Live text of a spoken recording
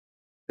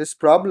This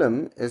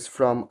problem is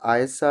from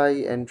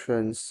ISI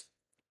entrance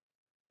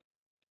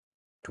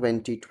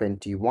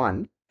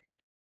 2021.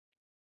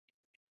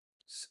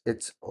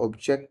 It's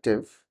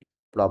objective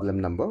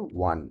problem number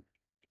 1.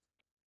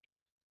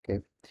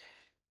 Okay,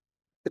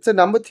 it's a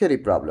number theory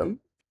problem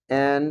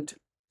and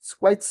it's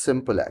quite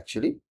simple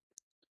actually.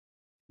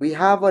 We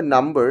have a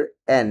number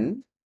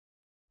n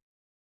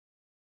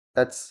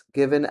that's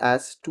given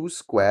as 2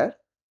 square,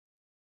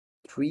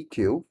 3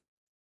 cube,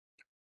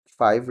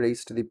 5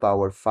 raised to the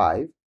power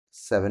 5,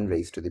 7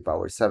 raised to the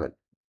power 7.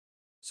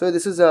 So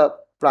this is a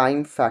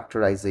prime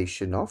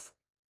factorization of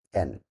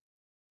n.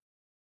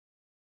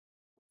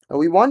 Now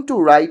we want to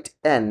write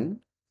n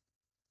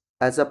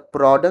as a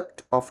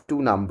product of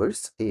two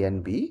numbers a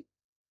and b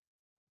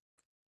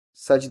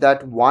such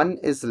that 1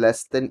 is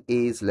less than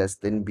a is less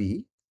than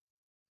b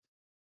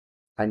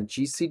and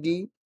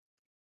GCD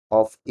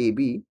of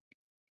AB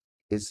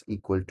is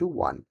equal to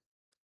 1.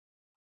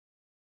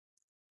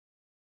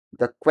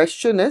 The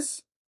question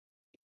is,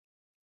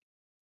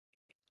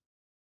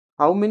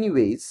 how many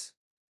ways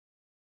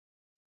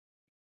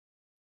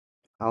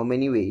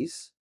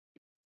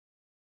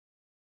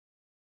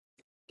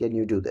can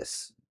you do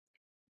this?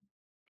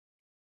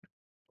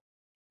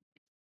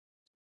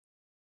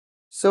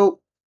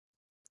 So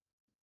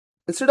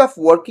instead of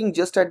working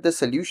just at the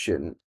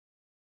solution,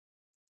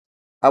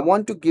 I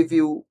want to give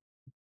you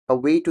a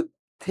way to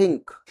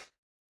think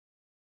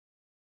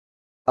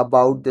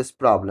about this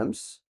problem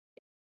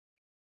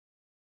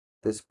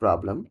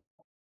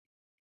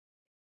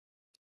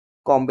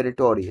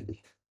combinatorially.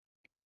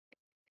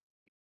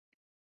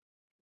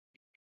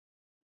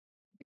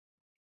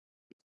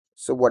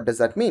 So what does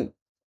that mean?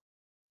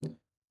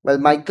 Well,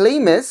 my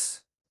claim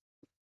is,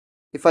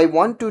 if I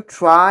want to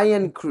try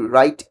and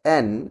write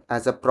n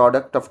as a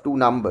product of two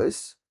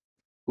numbers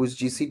whose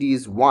GCD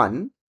is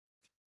 1,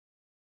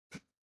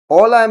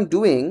 all I am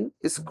doing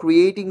is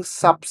creating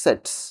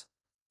subsets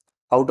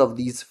out of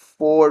these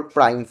 4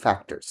 prime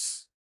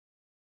factors.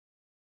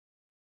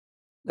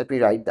 Let me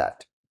write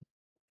that.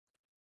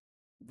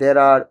 There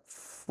are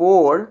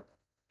 4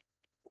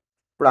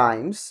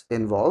 primes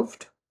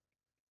involved: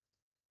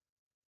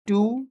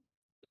 2,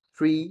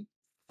 3,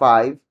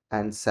 5,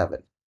 and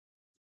 7.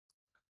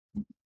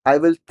 I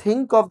will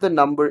think of the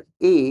number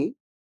a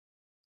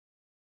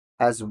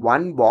as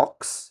one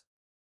box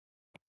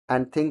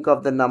and think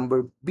of the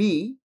number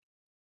b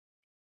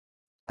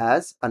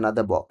as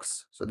another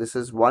box. So this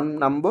is one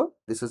number,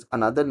 this is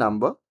another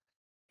number,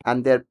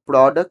 and their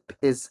product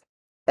is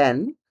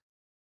n,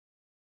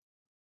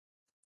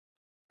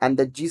 and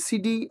the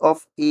GCD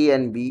of a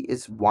and b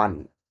is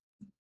 1.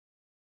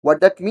 What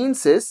that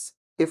means is,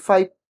 if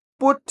I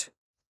put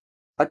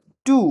a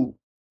 2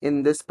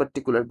 in this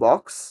particular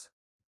box,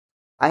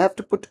 I have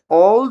to put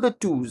all the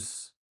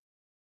 2's.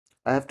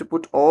 I have to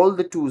put all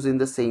the 2's in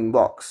the same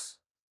box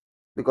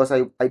because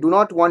I do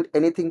not want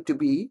anything to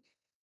be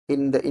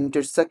in the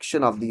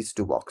intersection of these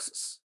two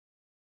boxes.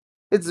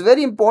 It's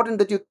very important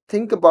that you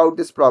think about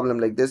this problem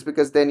like this,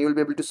 because then you'll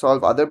be able to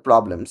solve other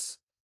problems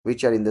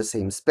which are in the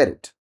same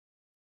spirit.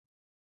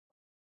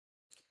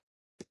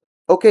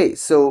 Okay,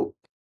 so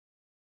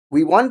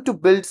we want to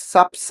build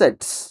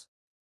subsets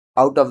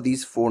out of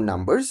these 4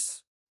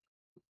 numbers,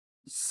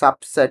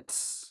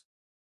 subsets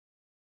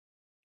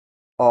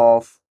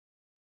of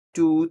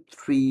 2,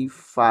 3,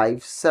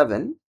 5,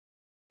 7,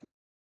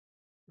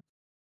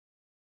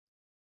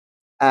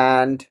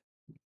 and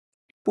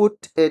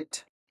put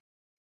it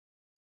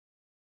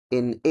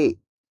in a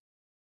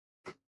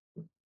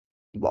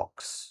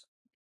box.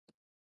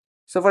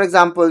 So for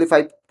example, if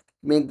I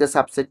make the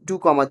subset 2,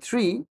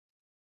 3,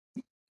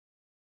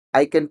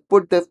 I can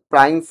put the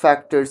prime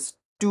factors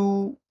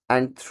 2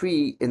 and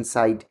 3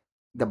 inside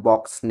the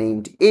box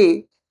named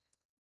a.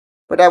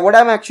 But what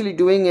I'm actually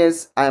doing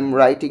is I'm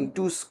writing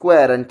 2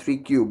 square and 3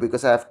 cube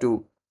because I have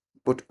to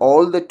put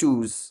all the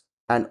 2's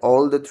and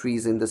all the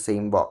 3's in the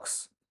same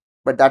box.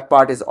 But that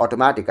part is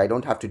automatic. I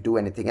don't have to do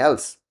anything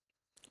else.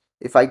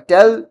 If I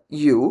tell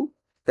you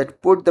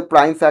that put the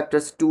prime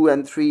factors 2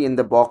 and 3 in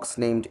the box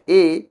named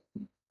a,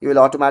 you will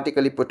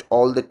automatically put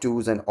all the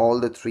 2's and all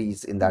the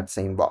 3's in that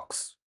same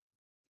box.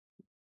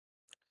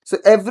 So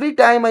every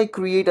time I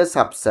create a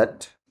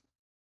subset,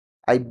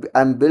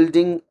 I'm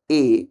building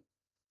a,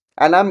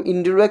 and I'm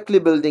indirectly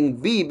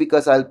building b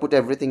because I'll put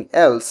everything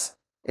else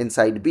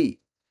inside b.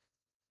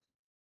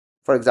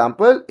 For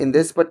example, in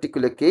this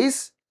particular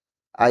case,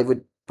 I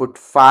would put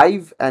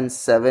 5 and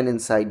 7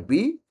 inside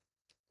b.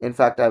 In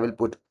fact, I will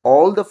put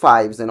all the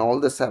 5's and all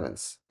the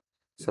 7's.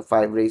 So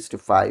 5 raised to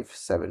 5,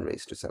 7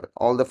 raised to 7.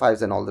 All the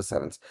 5's and all the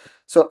 7's.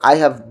 So I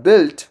have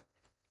built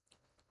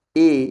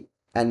a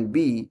and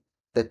b,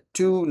 the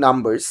two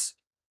numbers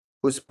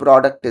whose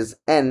product is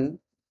n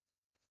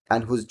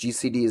and whose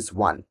GCD is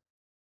 1.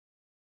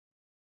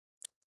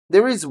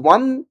 There is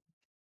one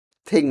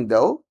thing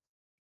though.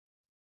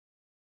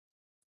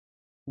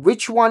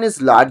 Which one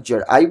is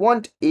larger? I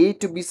want a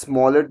to be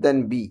smaller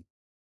than b.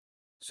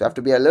 So I have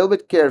to be a little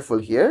bit careful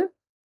here.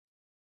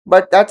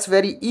 But that's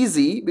very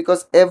easy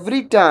because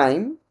every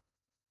time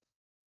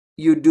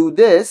you do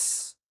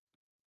this,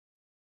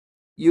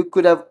 you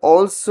could have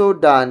also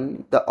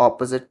done the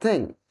opposite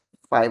thing.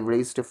 5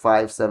 raised to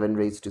 5, 7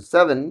 raised to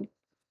 7,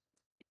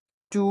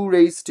 2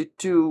 raised to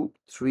 2,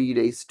 3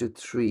 raised to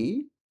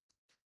 3.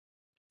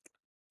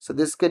 So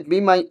this could be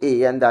my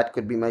A and that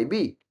could be my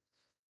B.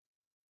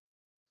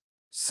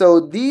 So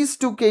these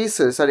two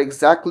cases are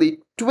exactly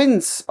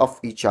twins of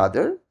each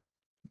other.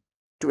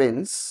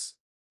 Twins.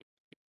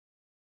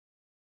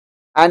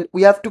 And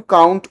we have to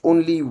count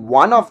only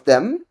one of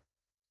them,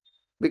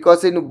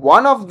 because in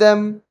one of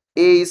them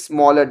A is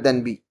smaller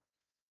than B.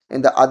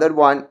 In the other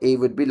one, A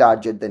would be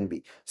larger than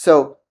B.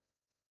 So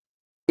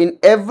in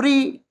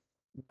every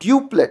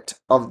duplet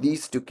of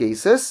these two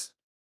cases,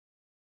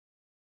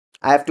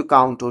 I have to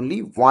count only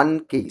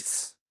one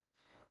case,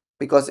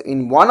 because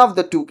in one of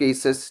the two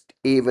cases,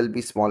 A will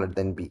be smaller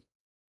than B.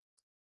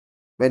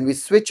 When we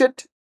switch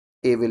it,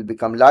 A will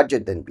become larger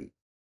than B.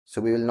 So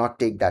we will not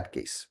take that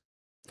case.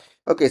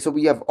 Okay, so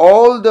we have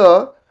all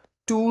the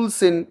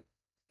tools in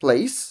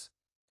place.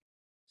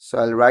 So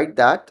I'll write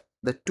that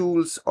the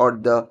tools or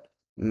the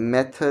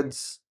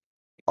methods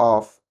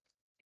of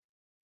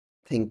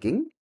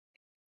thinking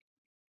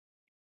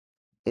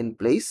in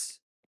place.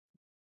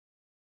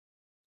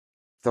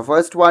 The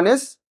first one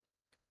is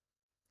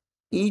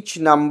each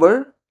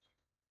number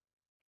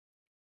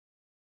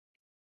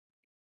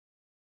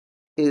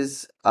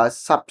is a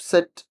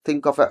subset.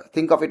 Think of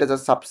it as a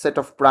subset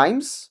of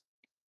primes,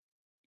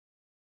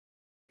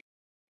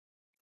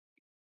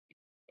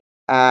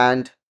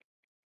 and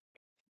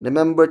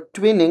remember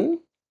twinning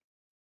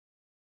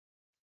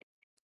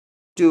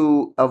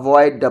to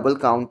avoid double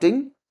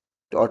counting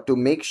or to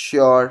make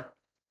sure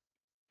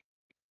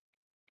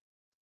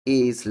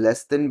A is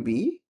less than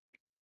B.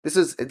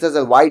 It has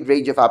a wide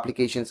range of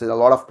applications and a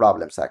lot of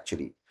problems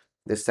actually,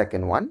 this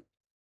second one.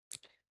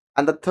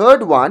 And the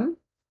third one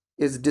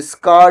is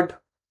discard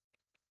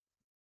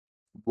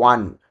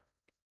 1.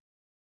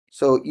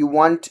 So you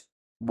want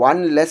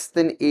 1 less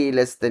than A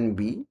less than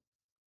B.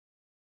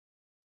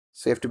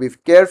 So you have to be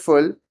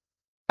careful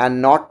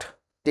and not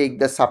take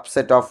the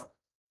subset of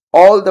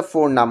all the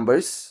 4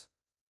 numbers.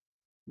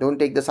 Don't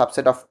take the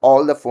subset of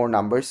all the 4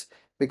 numbers,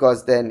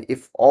 because then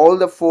if all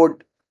the 4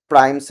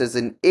 primes is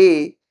in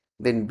A,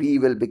 then B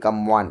will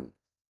become 1.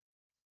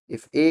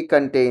 If A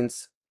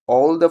contains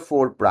all the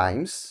 4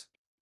 primes,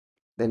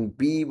 then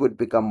B would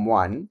become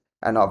 1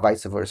 and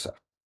vice versa,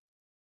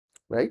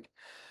 right?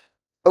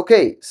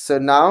 Okay, so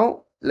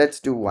now let's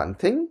do one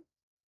thing.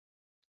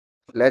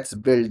 Let's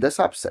build the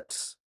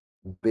subsets.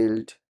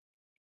 Build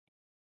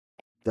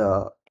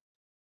the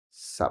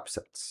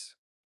subsets.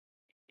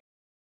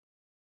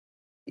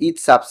 Each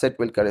subset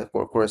will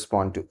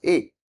correspond to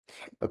A.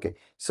 Okay,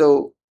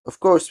 so of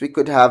course we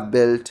could have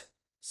built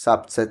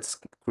subsets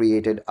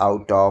created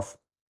out of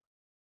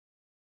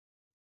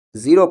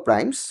 0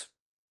 primes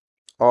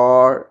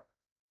or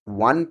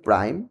 1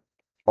 prime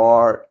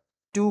or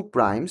 2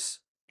 primes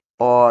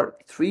or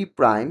 3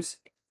 primes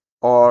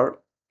or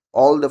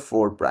all the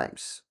 4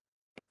 primes.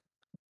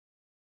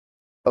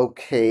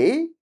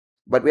 Okay,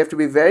 but we have to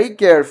be very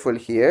careful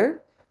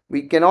here.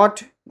 We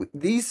cannot,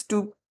 these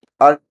two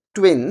are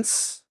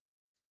twins,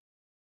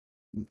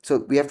 so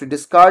we have to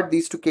discard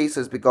these two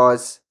cases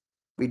because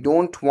we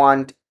don't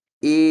want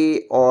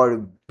A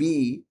or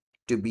B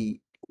to be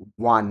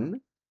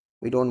 1.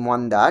 We don't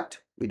want that.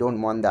 We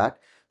don't want that.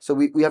 So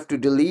we have to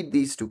delete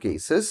these two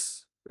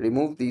cases,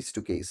 remove these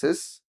two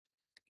cases.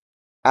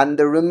 And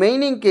the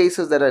remaining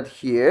cases that are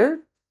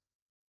here,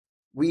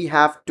 we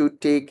have to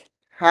take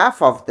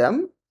half of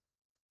them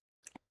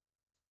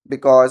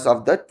because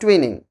of the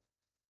twinning,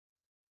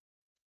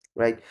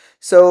 right?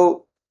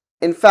 So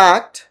in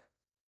fact,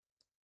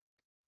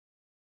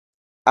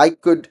 I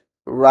could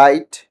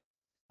write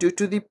 2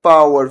 to the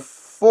power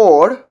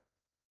 4,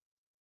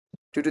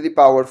 2 to the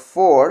power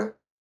 4,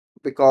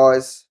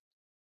 because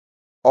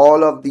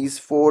all of these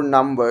 4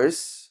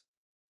 numbers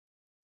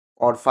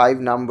or 5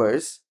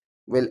 numbers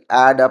will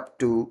add up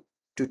to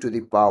 2 to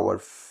the power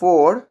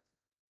 4,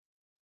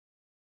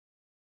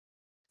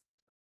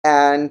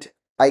 and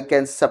I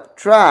can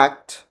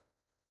subtract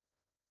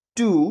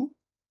 2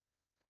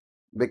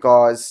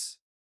 because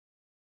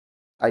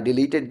I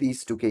deleted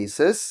these two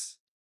cases,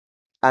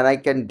 and I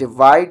can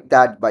divide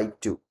that by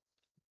 2.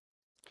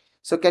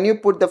 So can you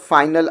put the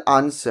final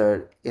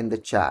answer in the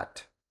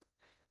chat?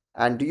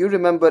 And do you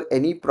remember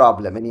any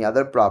problem, any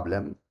other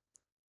problem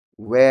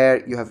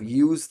where you have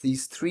used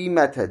these 3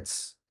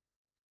 methods,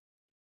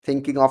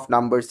 thinking of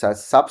numbers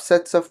as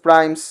subsets of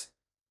primes,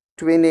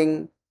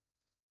 twinning,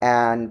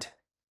 and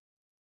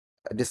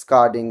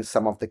discarding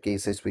some of the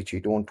cases which you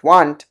don't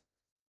want?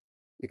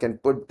 You can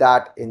put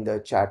that in the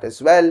chat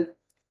as well.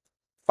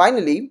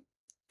 Finally,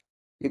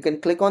 you can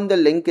click on the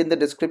link in the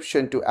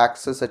description to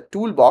access a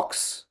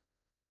toolbox.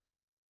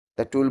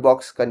 The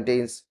toolbox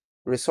contains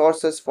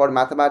resources for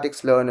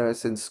mathematics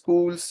learners in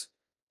schools,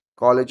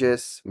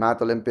 colleges,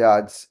 math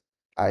Olympiads,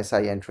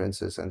 ISI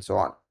entrances, and so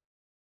on.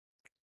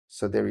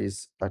 So there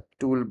is a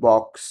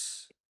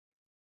toolbox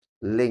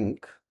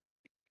link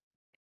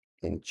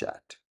in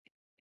chat.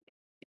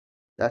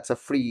 That's a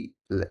free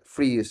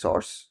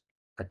resource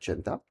at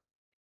Chinta.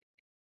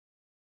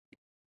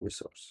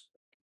 resource.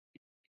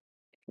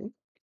 Okay.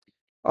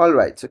 All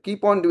right. So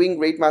keep on doing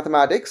great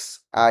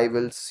mathematics. I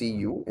will see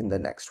you in the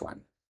next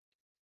one.